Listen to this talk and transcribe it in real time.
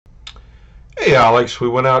Hey Alex, we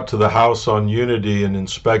went out to the house on Unity and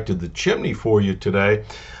inspected the chimney for you today.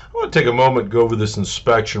 I want to take a moment and go over this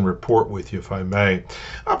inspection report with you, if I may.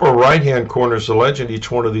 Upper right-hand corner is the legend.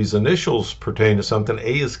 Each one of these initials pertain to something.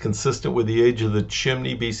 A is consistent with the age of the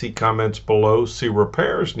chimney. BC comments below. C,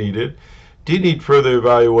 repairs needed. D, need further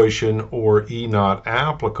evaluation, or E, not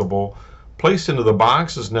applicable. Placed into the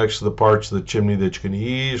boxes next to the parts of the chimney that you can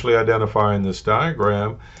easily identify in this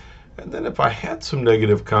diagram. And then if I had some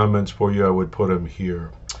negative comments for you, I would put them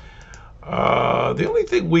here. The only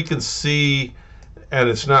thing we can see, and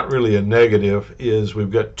it's not really a negative, is we've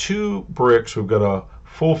got two bricks. We've got a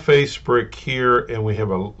full face brick here, and we have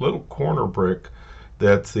a little corner brick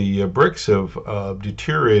that the bricks have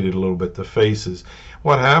deteriorated a little bit, the faces.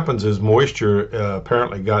 What happens is moisture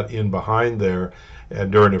apparently got in behind there, and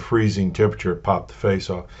during a freezing temperature, it popped the face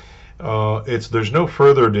off. There's no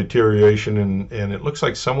further deterioration, and it looks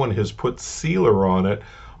like someone has put sealer on it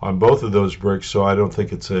on both of those bricks, so I don't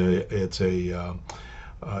think it's anything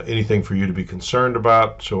for you to be concerned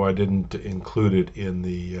about. So I didn't include it in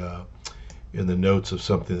the notes of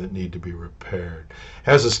something that need to be repaired.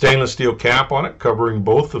 Has a stainless steel cap on it covering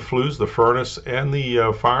both the flues, the furnace and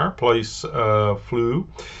the fireplace flue.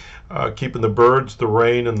 Keeping the birds, the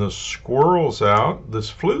rain, and the squirrels out. This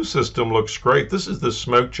flue system looks great. This is the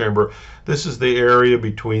smoke chamber. This is the area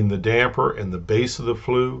between the damper and the base of the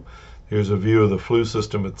flue. Here's a view of the flue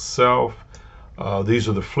system itself. These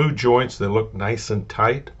are the flue joints. They look nice and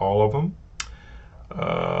tight, all of them.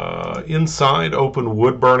 Inside, open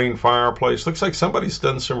wood-burning fireplace. Looks like somebody's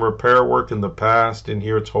done some repair work in the past. In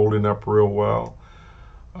here, it's holding up real well.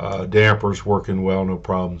 Damper's working well, no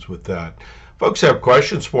problems with that. Folks have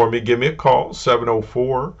questions for me, give me a call,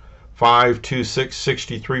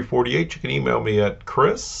 704-526-6348. You can email me at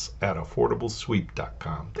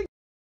chris@affordablesweep.com.